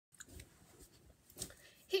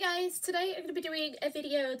guys, today I'm going to be doing a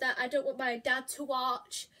video that I don't want my dad to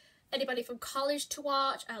watch, anybody from college to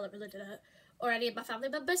watch, I really don't know, or any of my family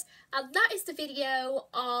members, and that is the video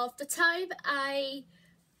of the time I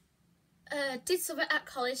did something at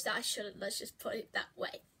college that I shouldn't, let's just put it that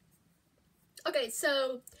way. Okay,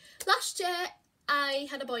 so last year I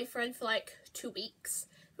had a boyfriend for like 2 weeks.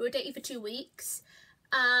 We were dating for 2 weeks,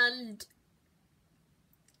 and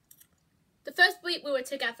the first week we were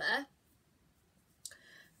together,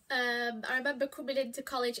 I remember coming into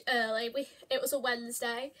college early. It was a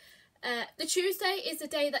Wednesday. The Tuesday is the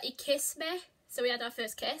day that he kissed me, so we had our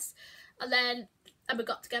first kiss, and we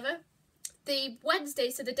got together. The Wednesday,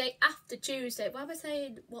 so the day after Tuesday. Why am I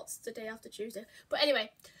saying what's the day after Tuesday? But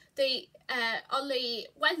anyway, on the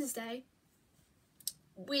Wednesday,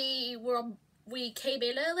 we came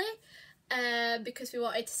in early because we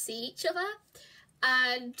wanted to see each other,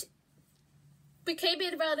 and we came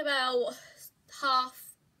in around about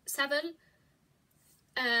 7:30,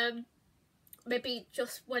 maybe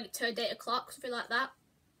just when it turned 8 o'clock, something like that.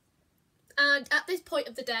 And at this point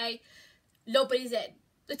of the day, nobody's in.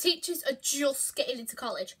 The teachers are just getting into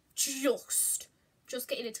college, just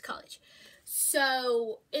getting into college.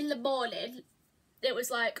 So in the morning, it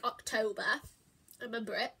was like October, I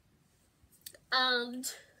remember it,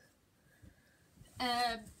 and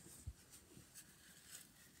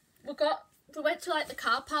we went to like the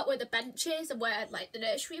car park where the bench is and where like the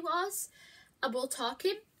nursery was, and we were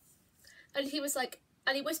talking, and he was like,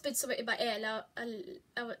 and he whispered something in my ear, and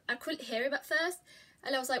I couldn't hear him at first,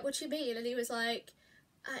 and I was like, what do you mean? And he was like,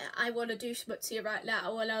 I want to do something to you right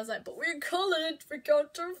now, and I was like, but we're in college, we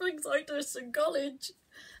can't do things like this in college.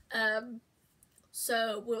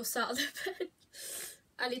 So we'll sat on the bench,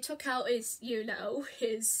 and he took out his,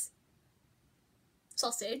 his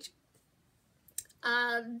sausage,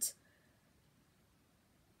 and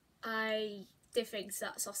I did things to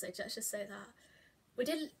that sausage, let's just say that. We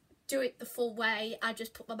didn't do it the full way, I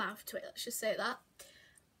just put my mouth to it, let's just say that.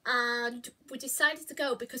 And we decided to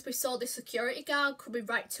go because we saw the security guard coming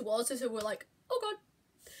right towards us, and we were like, oh god.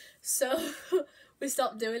 So we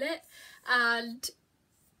stopped doing it, and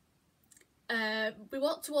we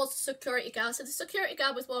walked towards the security guard. So the security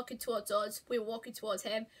guard was walking towards us, we were walking towards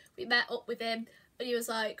him, we met up with him, and he was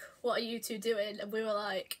like, what are you two doing? And we were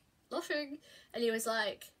like, nothing. And he was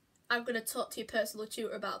like, I'm going to talk to your personal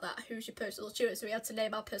tutor about that. Who's your personal tutor? So we had to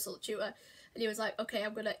name our personal tutor, and he was like, okay,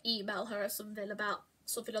 I'm going to email her or something about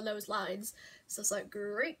something on those lines. So I was like,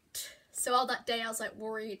 great. So all that day I was like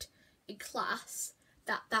worried in class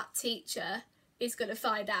that that teacher is going to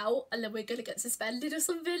find out, and then we're going to get suspended or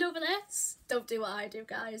something over this. Don't do what I do,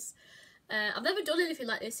 guys. I've never done anything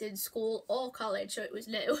like this in school or college, so it was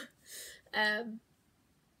new.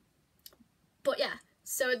 But yeah,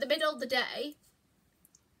 so in the middle of the day,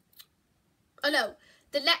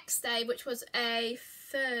 the next day, which was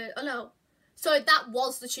so that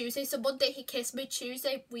was the Tuesday. So Monday he kissed me,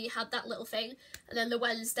 Tuesday we had that little thing, and then the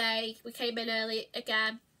Wednesday we came in early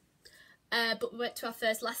again, but we went to our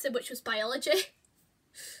first lesson, which was biology,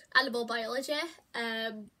 animal biology,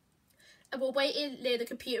 and we're waiting near the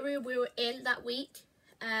computer room we were in that week,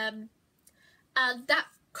 and that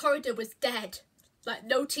corridor was dead, like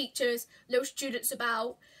no teachers, no students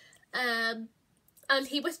about, and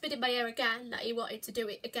he whispered in my ear again that he wanted to do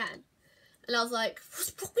it again. And I was like,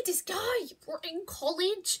 what's wrong with this guy? We're in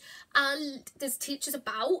college and there's teachers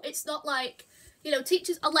about. It's not like,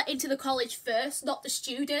 teachers are let into the college first, not the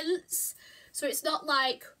students. So it's not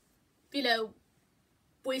like,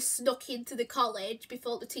 we snuck into the college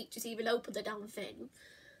before the teachers even opened the damn thing.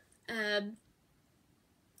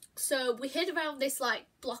 So we hid around this like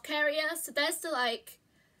block area. So there's the like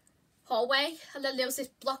hallway, and then there was this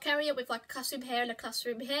block area with like a classroom here and a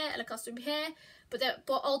classroom here and a classroom here, but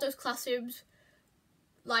all those classrooms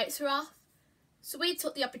lights were off, so we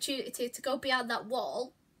took the opportunity to go behind that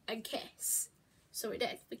wall and kiss. So we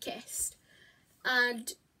did, we kissed,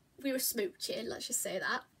 and we were smooching, let's just say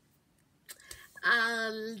that,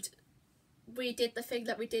 and we did the thing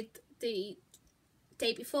that we did the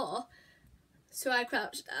day before. So I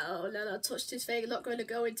crouched down and I touched his thing. I'm not going to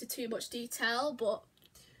go into too much detail, but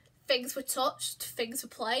things were touched, things were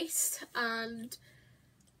placed, and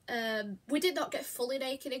we did not get fully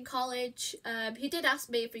naked in college. He did ask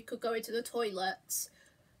me if we could go into the toilets,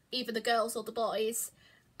 either the girls or the boys,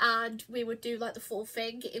 and we would do like the full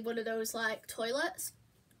thing in one of those like toilets.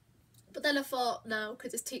 But then I thought, no,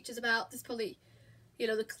 because there's teachers about, there's probably,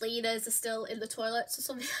 the cleaners are still in the toilets or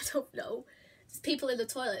something, I don't know. There's people in the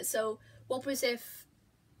toilet, so what was if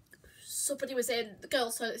somebody was in the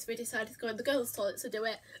girls' toilets, we decided to go in the girls' toilets and do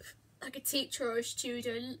it, like a teacher or a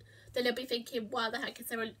student, then they'll be thinking, why the heck is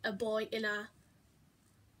there a boy in a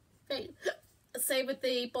thing. Same with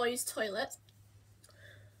the boys' toilet.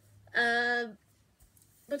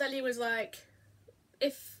 But then he was like,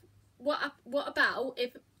 what about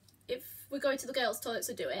if we're going to the girls' toilet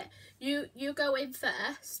to do it, you go in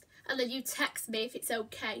first and then you text me if it's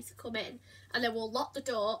okay to come in, and then we'll lock the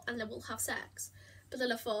door and then we'll have sex. But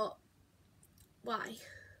then I thought, why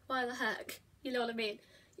the heck, you know what I mean?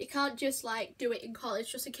 You can't just like do it in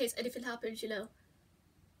college just in case anything happens, you know.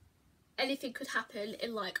 Anything could happen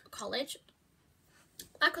in like college.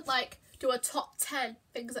 I could like do a top 10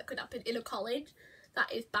 things that could happen in a college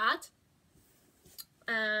that is bad.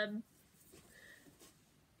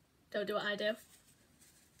 Don't do what I do.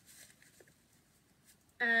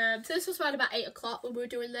 So this was around about 8 o'clock when we were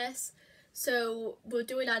doing this. So we were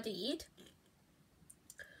doing our deed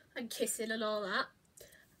and kissing and all that.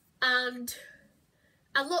 And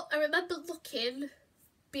I remember looking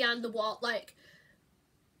behind the wall, like,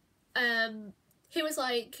 he was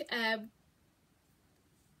like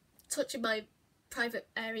touching my private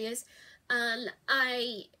areas, and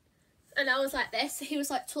I was like this. He was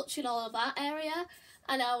like touching all of that area,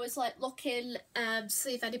 and I was like looking to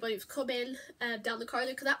see if anybody was coming down the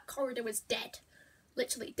corridor, because that corridor was dead,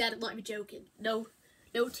 literally dead. I'm not even joking. No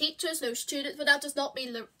teachers, no students, but that does not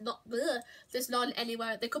mean there's none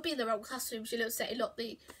anywhere. They could be in their own classrooms, you know, setting up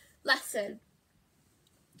the lesson.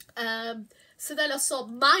 So then I saw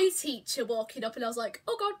my teacher walking up, and I was like,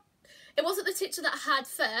 oh god. It wasn't the teacher that I had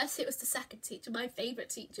first, it was the second teacher, my favourite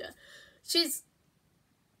teacher. She's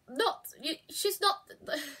not,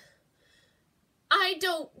 I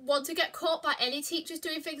don't want to get caught by any teachers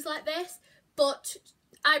doing things like this, but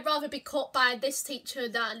I'd rather be caught by this teacher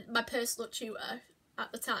than my personal tutor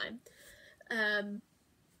at the time.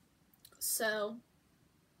 So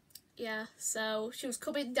yeah, so she was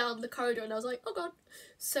coming down the corridor and I was like, oh god.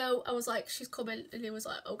 So I was like, she's coming, and he was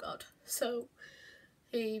like, oh god. So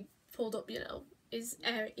he pulled up, you know, his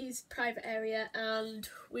private area, and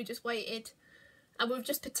we just waited, and we were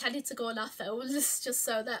just pretending to go on our phones just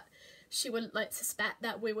so that she wouldn't like suspect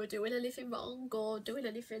that we were doing anything wrong or doing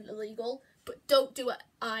anything illegal. But don't do what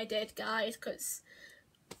I did, guys, because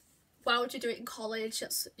why would you do it in college?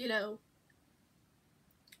 That's, you know,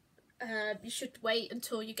 you should wait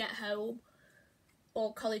until you get home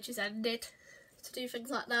or college is ended to do things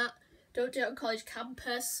like that. Don't do it on college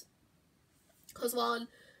campus, because one,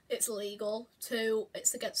 it's illegal. Two,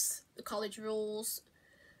 it's against the college rules.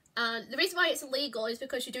 And the reason why it's illegal is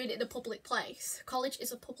because you're doing it in a public place. College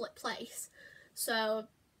is a public place. So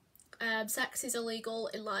sex is illegal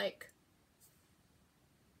in like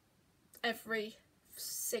every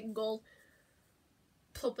single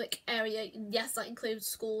public area. And yes, that includes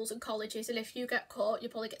schools and colleges. And if you get caught, you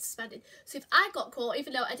probably get suspended. So if I got caught,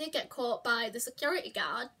 even though I did get caught by the security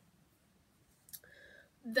guard,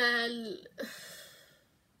 then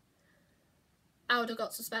I would have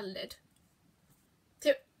got suspended.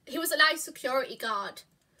 He was a nice security guard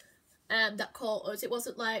that caught us. It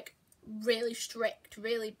wasn't like really strict,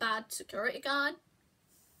 really bad security guard.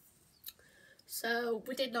 So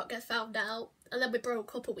we did not get found out. And then we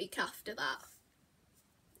broke up a week after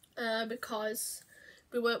that. Because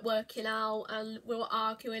we weren't working out and we were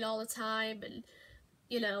arguing all the time, and,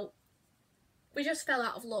 you know, we just fell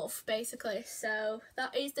out of love, basically. So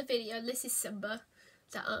that is the video, and this is Simba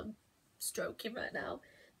that I'm stroking right now.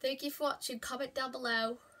 Thank you for watching. Comment down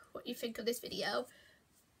below what you think of this video.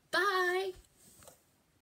 Bye!